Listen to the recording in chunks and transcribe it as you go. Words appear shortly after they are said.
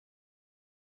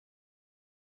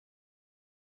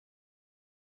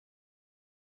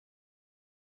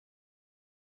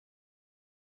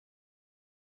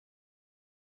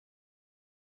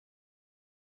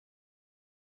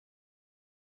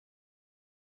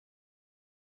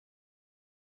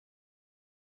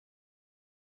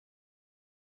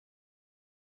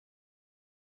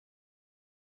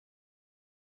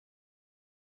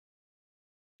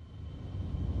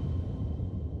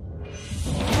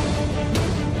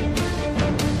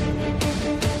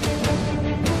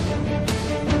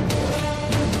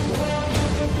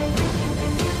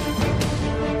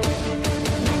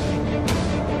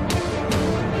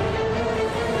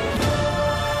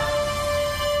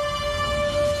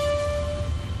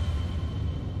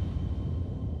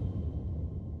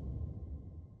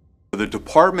the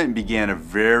department began a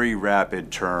very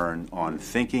rapid turn on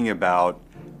thinking about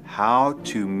how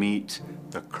to meet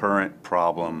the current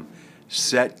problem,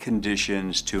 set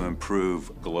conditions to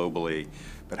improve globally,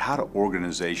 but how to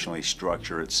organizationally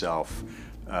structure itself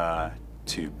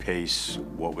to pace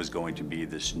what was going to be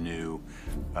this new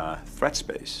threat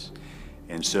space.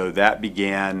 And so that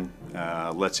began,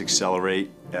 let's accelerate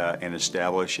and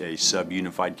establish a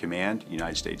sub-unified command,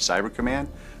 United States Cyber Command,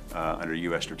 under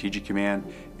U.S. Strategic Command,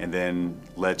 and then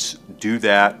let's do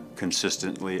that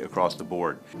consistently across the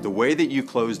board. The way that you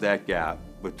close that gap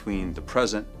between the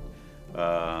present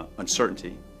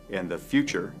uncertainty and the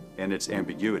future and its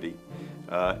ambiguity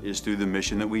is through the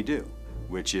mission that we do,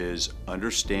 which is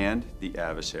understand the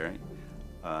adversary,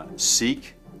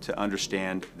 seek to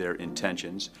understand their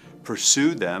intentions,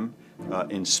 pursue them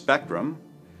in spectrum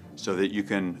so that you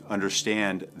can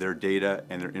understand their data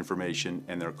and their information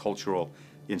and their cultural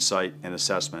insight and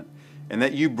assessment, and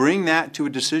that you bring that to a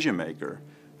decision maker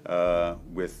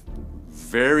with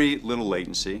very little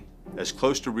latency, as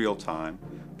close to real time,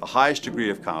 the highest degree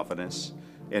of confidence,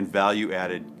 and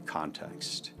value-added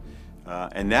context.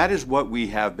 And that is what we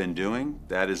have been doing.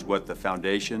 That is what the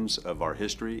foundations of our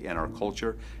history and our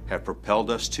culture have propelled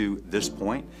us to this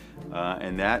point.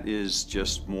 And that is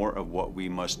just more of what we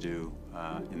must do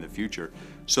in the future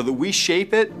so that we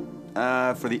shape it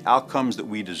for the outcomes that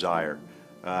we desire.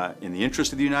 In the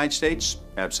interest of the United States,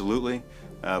 absolutely,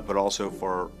 but also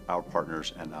for our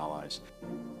partners and allies.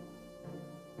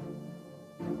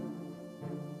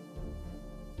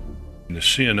 The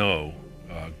CNO,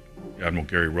 Admiral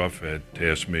Gary Ruff had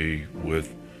tasked me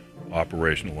with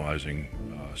operationalizing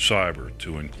cyber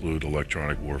to include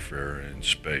electronic warfare in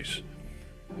space,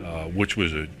 which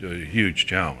was a huge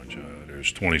challenge.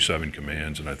 There's 27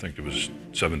 commands, and I think there was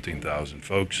 17,000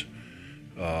 folks,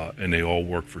 and they all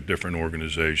worked for different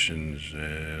organizations,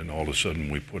 and all of a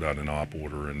sudden we put out an op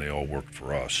order and they all worked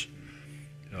for us.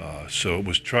 So it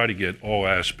was try to get all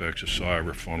aspects of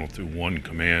cyber funneled through one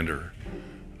commander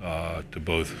to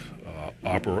both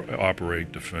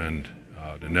operate, defend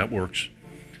the networks,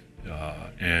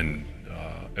 and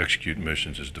execute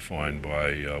missions as defined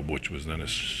by which was then a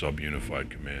sub-unified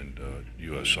command,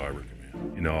 U.S. Cyber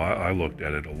Command. You know, I looked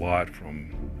at it a lot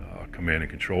from a command and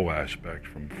control aspect,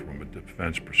 from a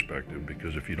defense perspective,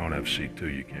 because if you don't have C2,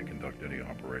 you can't conduct any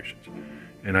operations.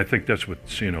 And I think that's what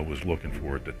CNO was looking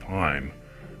for at the time,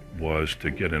 was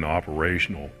to get an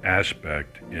operational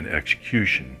aspect in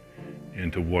execution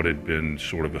into what had been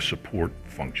sort of a support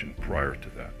function prior to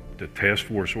that. The task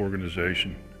force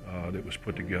organization that was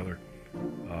put together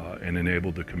and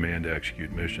enabled the command to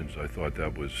execute missions, I thought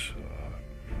that was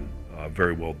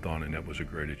very well done, and that was a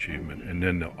great achievement. And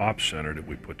then the ops center that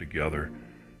we put together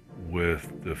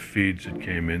with the feeds that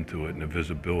came into it and the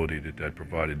visibility that that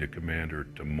provided the commander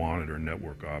to monitor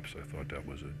network ops, I thought that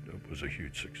was a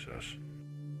huge success.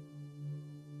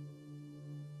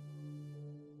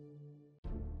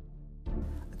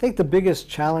 I think the biggest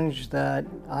challenge that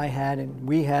I had and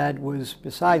we had was,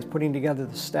 besides putting together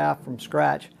the staff from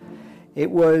scratch, it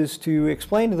was to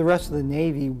explain to the rest of the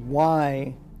Navy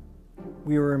why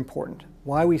we were important,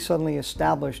 why we suddenly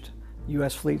established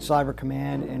U.S. Fleet Cyber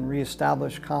Command and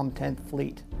reestablished COM 10th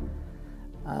Fleet.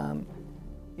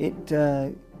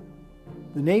 The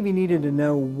Navy needed to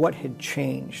know what had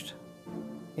changed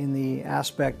in the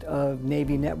aspect of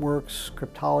Navy networks,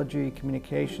 cryptology,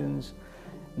 communications,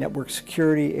 network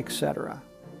security, etc.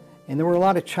 And there were a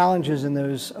lot of challenges in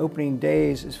those opening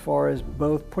days as far as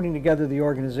both putting together the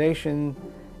organization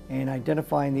and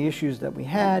identifying the issues that we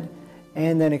had,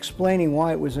 and then explaining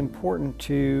why it was important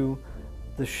to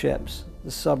the ships,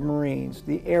 the submarines,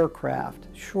 the aircraft,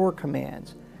 shore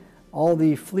commands, all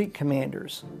the fleet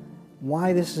commanders,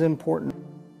 why this is important.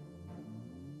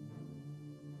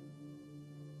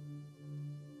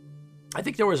 I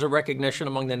think there was a recognition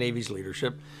among the Navy's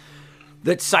leadership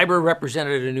that cyber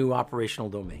represented a new operational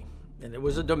domain. And it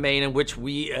was a domain in which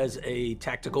we, as a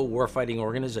tactical warfighting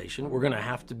organization, were going to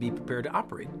have to be prepared to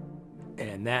operate.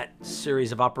 And that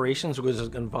series of operations was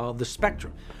going to involve the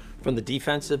spectrum, from the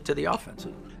defensive to the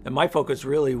offensive. And my focus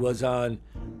really was on,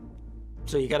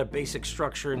 so you got a basic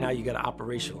structure, now you got to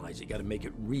operationalize it, you got to make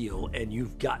it real, and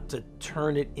you've got to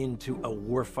turn it into a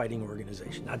warfighting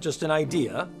organization. Not just an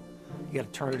idea, you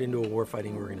got to turn it into a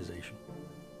warfighting organization.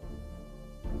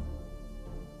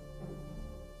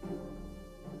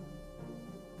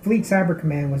 Fleet Cyber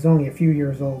Command was only a few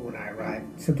years old when I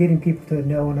arrived, so getting people to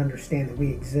know and understand that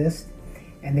we exist,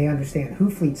 and they understand who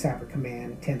Fleet Cyber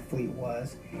Command 10th Fleet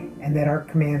was, and that our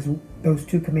commands, those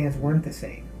two commands, weren't the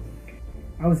same.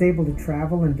 I was able to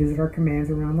travel and visit our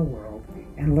commands around the world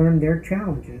and learn their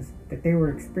challenges that they were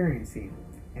experiencing,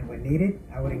 and when needed,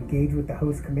 I would engage with the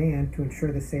host command to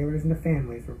ensure the sailors and the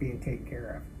families were being taken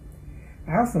care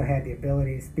of. I also had the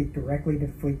ability to speak directly to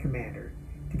the fleet commander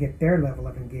to get their level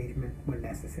of engagement when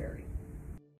necessary.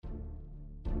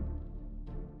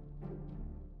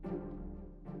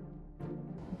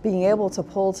 Being able to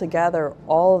pull together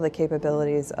all of the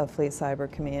capabilities of Fleet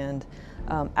Cyber Command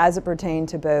as it pertained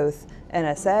to both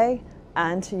NSA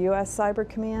and to U.S. Cyber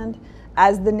Command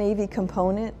as the Navy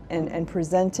component and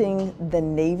presenting the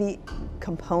Navy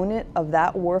component of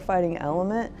that warfighting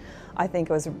element, I think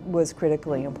was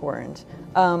critically important.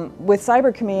 With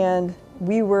Cyber Command,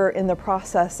 we were in the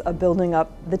process of building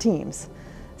up the teams.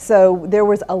 So there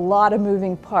was a lot of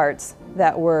moving parts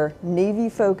that were Navy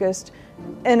focused,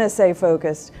 NSA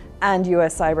focused, and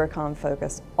US Cybercom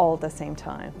focused all at the same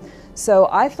time. So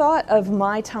I thought of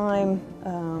my time,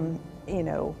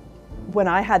 when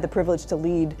I had the privilege to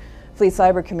lead Fleet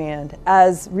Cyber Command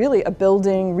as really a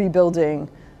building, rebuilding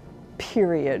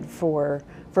period for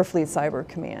Fleet Cyber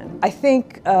Command. I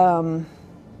think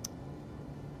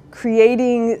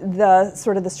creating the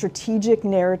sort of the strategic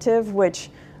narrative, which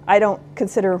I don't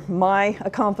consider my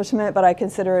accomplishment, but I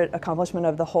consider it accomplishment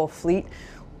of the whole fleet.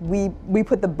 We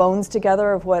put the bones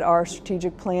together of what our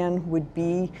strategic plan would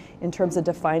be in terms of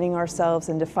defining ourselves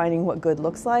and defining what good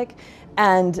looks like.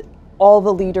 And all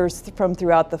the leaders from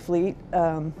throughout the fleet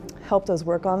helped us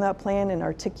work on that plan and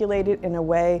articulate it in a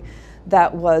way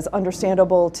that was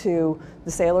understandable to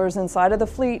the sailors inside of the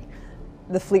fleet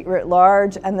writ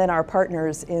large, and then our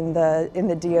partners in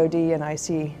the DoD and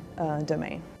IC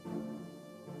domain.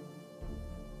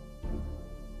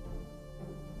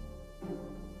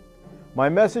 My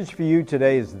message for you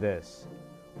today is this: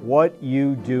 what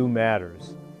you do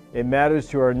matters. It matters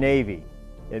to our Navy,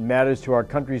 it matters to our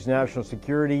country's national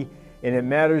security, and it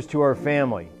matters to our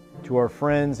family, to our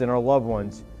friends and our loved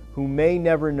ones who may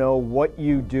never know what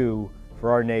you do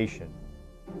for our nation.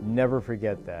 Never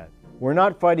forget that. We're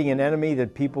not fighting an enemy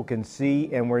that people can see,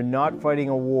 and we're not fighting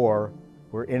a war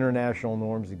where international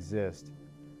norms exist.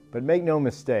 But make no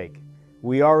mistake,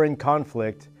 we are in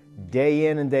conflict day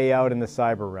in and day out in the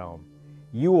cyber realm.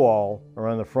 You all are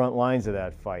on the front lines of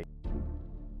that fight.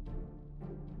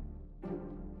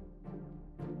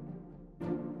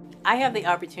 I have the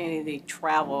opportunity to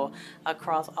travel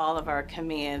across all of our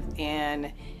commands,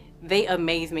 and they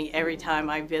amaze me every time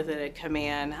I visit a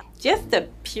command. Just the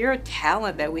pure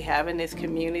talent that we have in this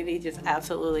community just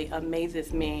absolutely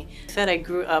amazes me. I said I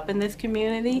grew up in this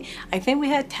community. I think we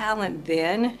had talent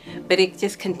then, but it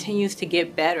just continues to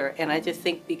get better. And I just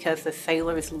think because the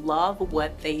sailors love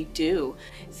what they do.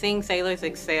 Seeing sailors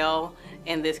excel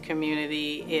in this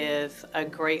community is a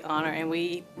great honor, and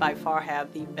we by far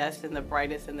have the best and the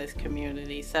brightest in this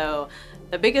community. So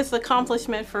the biggest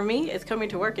accomplishment for me is coming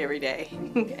to work every day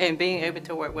and being able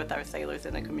to work with our sailors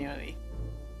in the community.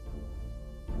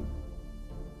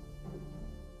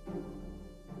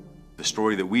 The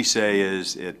story that we say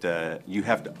is you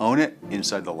have to own it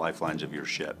inside the lifelines of your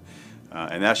ship.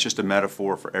 And that's just a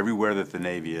metaphor for everywhere that the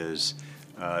Navy is.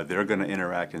 They're going to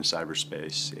interact in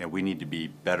cyberspace, and we need to be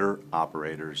better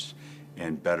operators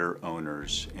and better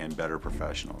owners and better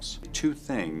professionals. Two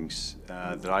things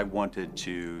that I wanted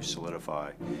to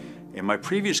solidify. In my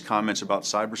previous comments about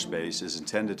cyberspace is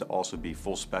intended to also be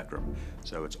full spectrum.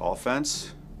 So it's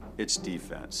offense, it's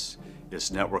defense, it's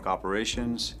network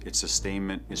operations, it's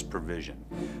sustainment, it's provision.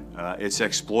 It's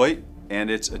exploit,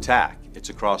 and it's attack. It's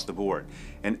across the board.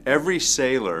 And every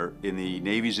sailor in the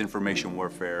Navy's Information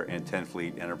Warfare and 10th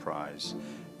Fleet Enterprise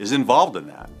is involved in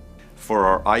that. For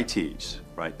our ITs,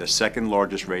 right, the second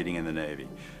largest rating in the Navy,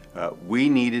 we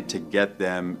needed to get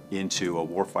them into a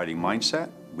warfighting mindset.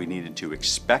 We needed to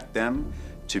expect them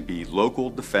to be local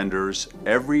defenders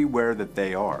everywhere that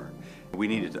they are. We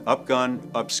needed to upgun,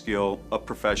 upskill,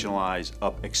 up-professionalize,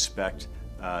 up-expect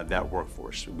that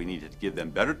workforce. We needed to give them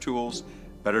better tools,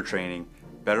 better training,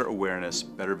 better awareness,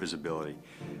 better visibility,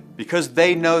 because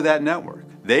they know that network.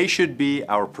 They should be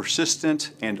our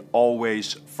persistent and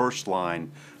always first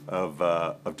line of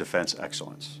defense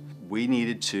excellence. We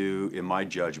needed to, in my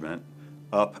judgment,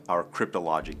 up our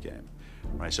cryptologic game.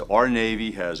 Right? So our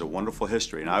Navy has a wonderful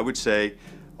history, and I would say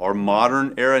our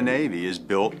modern era Navy is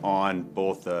built on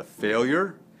both the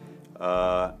failure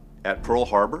at Pearl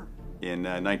Harbor in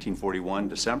 1941,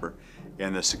 December,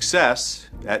 and the success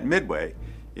at Midway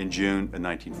in June of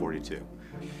 1942.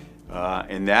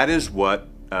 And that is what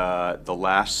the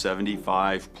last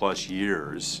 75 plus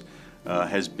years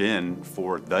has been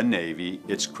for the Navy,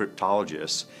 its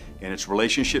cryptologists, and its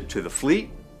relationship to the fleet,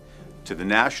 to the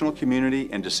national community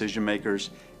and decision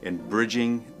makers, and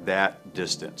bridging that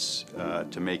distance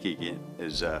to make it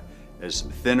as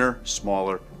thinner,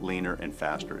 smaller, leaner, and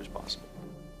faster as possible.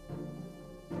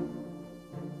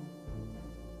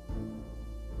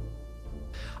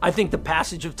 I think the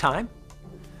passage of time,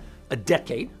 a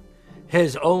decade,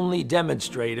 has only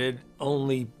demonstrated,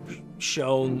 only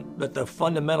shown that the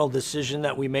fundamental decision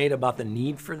that we made about the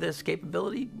need for this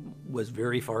capability was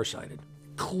very farsighted.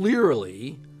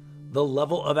 Clearly, the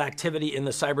level of activity in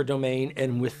the cyber domain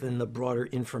and within the broader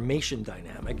information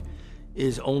dynamic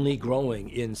is only growing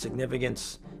in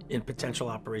significance, in potential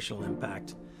operational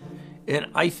impact. And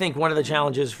I think one of the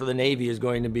challenges for the Navy is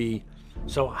going to be,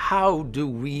 so how do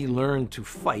we learn to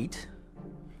fight,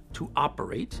 to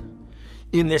operate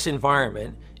in this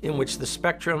environment in which the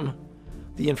spectrum,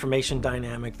 the information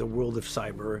dynamic, the world of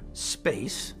cyber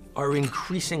space are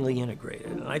increasingly integrated.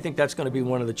 And I think that's going to be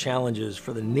one of the challenges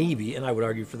for the Navy, and I would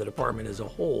argue for the department as a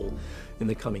whole in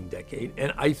the coming decade.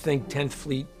 And I think 10th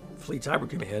Fleet Cyber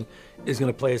Command is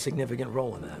going to play a significant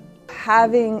role in that.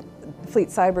 Having Fleet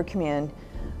Cyber Command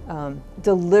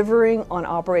delivering on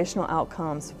operational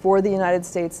outcomes for the United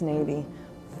States Navy,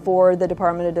 for the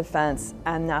Department of Defense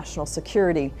and national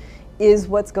security is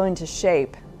what's going to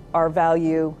shape our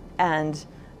value and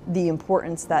the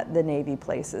importance that the Navy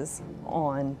places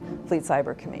on Fleet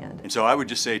Cyber Command. And so I would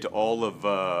just say to all of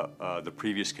the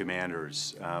previous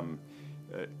commanders,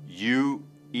 you,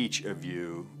 each of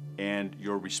you, and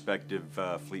your respective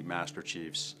Fleet Master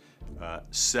Chiefs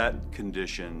set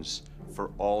conditions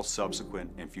for all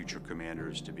subsequent and future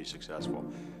commanders to be successful.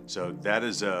 So that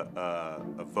is a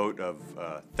vote of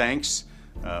thanks,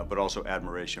 but also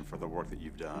admiration for the work that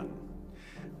you've done.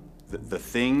 The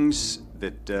things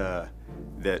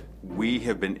that we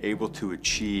have been able to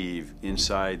achieve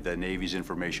inside the Navy's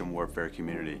information warfare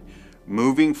community,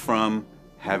 moving from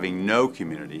having no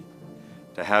community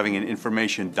to having an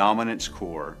information dominance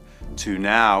core to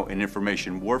now an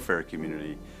information warfare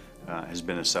community, has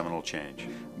been a seminal change.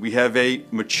 We have a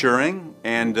maturing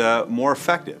and more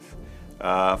effective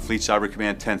Fleet Cyber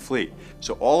Command 10th Fleet.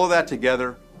 So all of that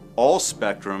together, all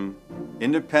spectrum,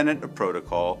 independent of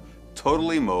protocol,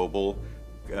 totally mobile,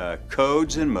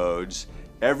 codes and modes,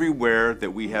 everywhere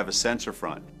that we have a sensor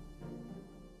front.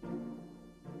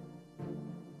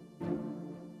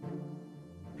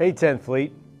 Hey 10th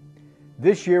Fleet,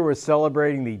 this year we're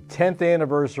celebrating the 10th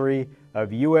anniversary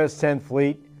of U.S. 10th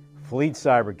Fleet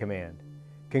Cyber Command.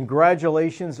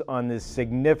 Congratulations on this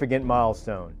significant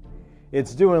milestone.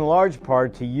 It's due in large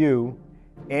part to you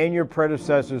and your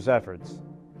predecessors' efforts,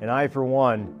 and I, for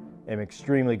one, am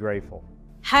extremely grateful.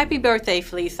 Happy birthday,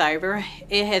 Fleet Cyber.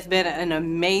 It has been an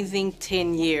amazing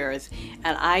 10 years,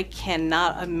 and I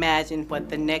cannot imagine what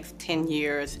the next 10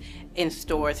 years in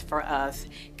stores for us.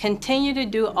 Continue to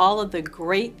do all of the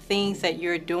great things that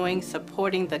you're doing,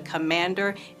 supporting the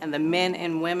commander and the men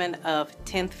and women of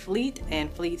 10th Fleet and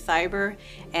Fleet Cyber,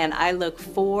 and I look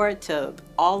forward to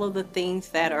all of the things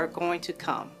that are going to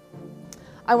come.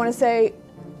 I want to say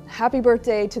happy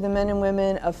birthday to the men and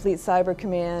women of Fleet Cyber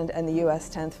Command and the U.S.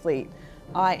 10th Fleet.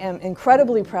 I am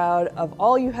incredibly proud of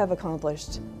all you have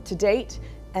accomplished to date,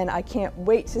 and I can't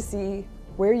wait to see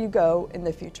where you go in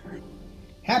the future.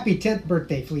 Happy 10th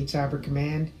birthday, Fleet Cyber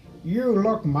Command. You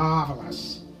look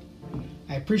marvelous.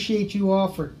 I appreciate you all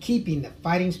for keeping the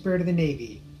fighting spirit of the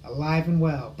Navy alive and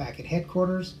well back at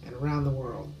headquarters and around the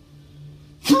world.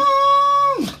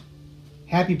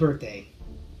 Happy birthday.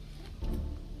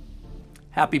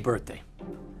 Happy birthday.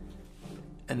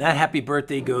 And that happy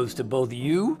birthday goes to both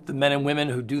you, the men and women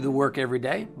who do the work every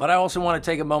day, but I also want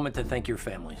to take a moment to thank your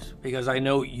families, because I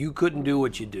know you couldn't do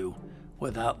what you do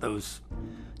without those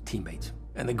teammates.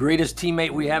 And the greatest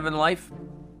teammate we have in life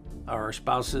are our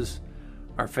spouses,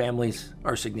 our families,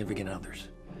 our significant others.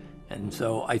 And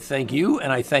so I thank you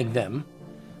and I thank them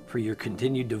for your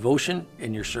continued devotion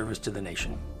and your service to the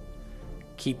nation.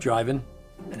 Keep driving,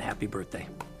 and happy birthday.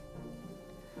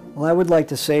 Well, I would like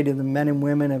to say to the men and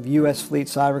women of U.S. Fleet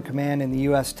Cyber Command and the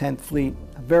U.S. 10th Fleet,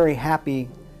 a very happy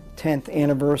 10th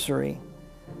anniversary,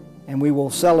 and we will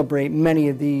celebrate many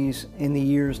of these in the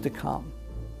years to come.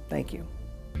 Thank you.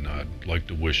 And I'd like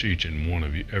to wish each and one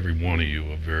of you, every one of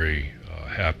you, a very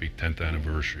happy 10th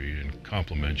anniversary and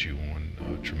compliment you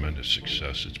on tremendous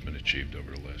success that's been achieved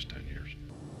over the last 10 years.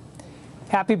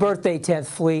 Happy birthday, 10th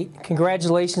Fleet.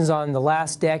 Congratulations on the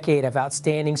last decade of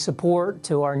outstanding support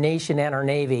to our nation and our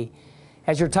Navy.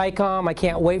 As your TICOM, I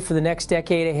can't wait for the next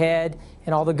decade ahead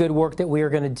and all the good work that we are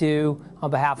going to do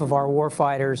on behalf of our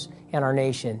warfighters and our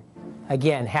nation.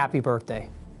 Again, happy birthday.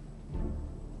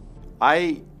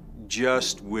 I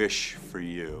just wish for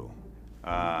you,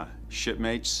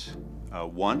 shipmates,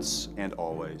 once and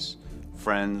always,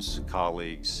 friends,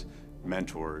 colleagues,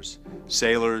 mentors,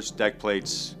 sailors, deck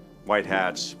plates, white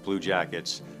hats, blue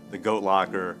jackets, the goat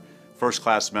locker, first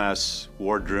class mess,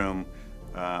 wardroom,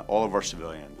 all of our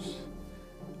civilians.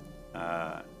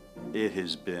 it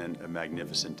has been a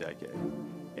magnificent decade.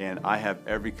 And I have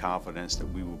every confidence that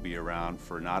we will be around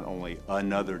for not only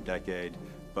another decade,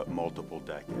 but multiple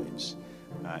decades.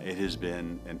 It has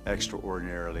been an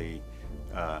extraordinarily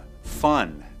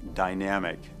fun,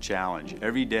 dynamic challenge.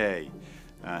 Every day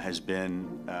has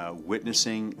been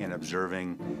witnessing and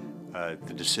observing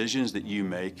the decisions that you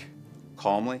make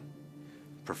calmly,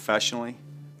 professionally,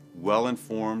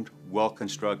 well-informed,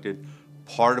 well-constructed,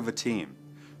 part of a team,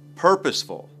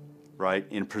 purposeful, right,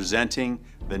 in presenting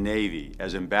the Navy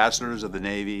as ambassadors of the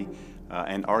Navy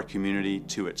and our community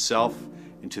to itself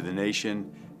and to the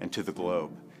nation and to the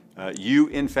globe. You,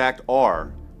 in fact,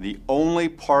 are the only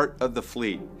part of the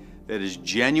fleet that is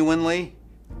genuinely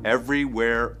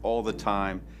everywhere all the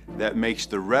time that makes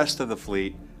the rest of the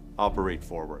fleet operate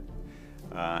forward.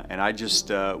 And I just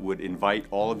would invite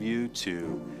all of you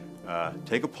to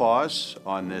take a pause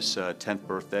on this 10th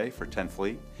birthday for 10th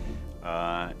Fleet.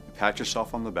 Pat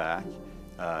yourself on the back.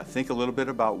 Think a little bit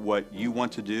about what you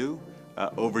want to do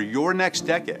over your next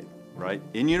decade, right?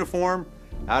 In uniform,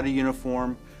 out of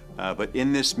uniform, but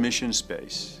in this mission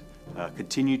space.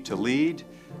 Continue to lead,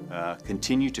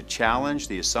 continue to challenge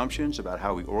the assumptions about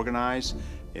how we organize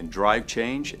and drive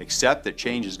change, accept that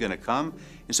change is going to come,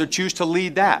 and so choose to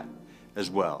lead that as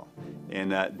well.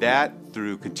 And that,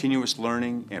 through continuous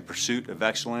learning and pursuit of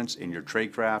excellence in your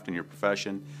tradecraft and your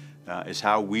profession, is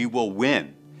how we will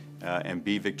win and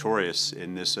be victorious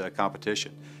in this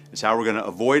competition. It's how we're going to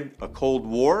avoid a Cold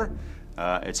War.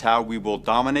 It's how we will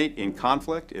dominate in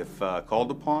conflict if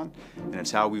called upon, and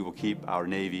it's how we will keep our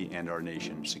Navy and our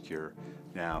nation secure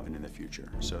now and in the future.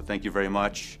 So thank you very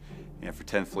much, and for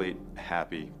 10th Fleet,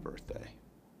 happy birthday.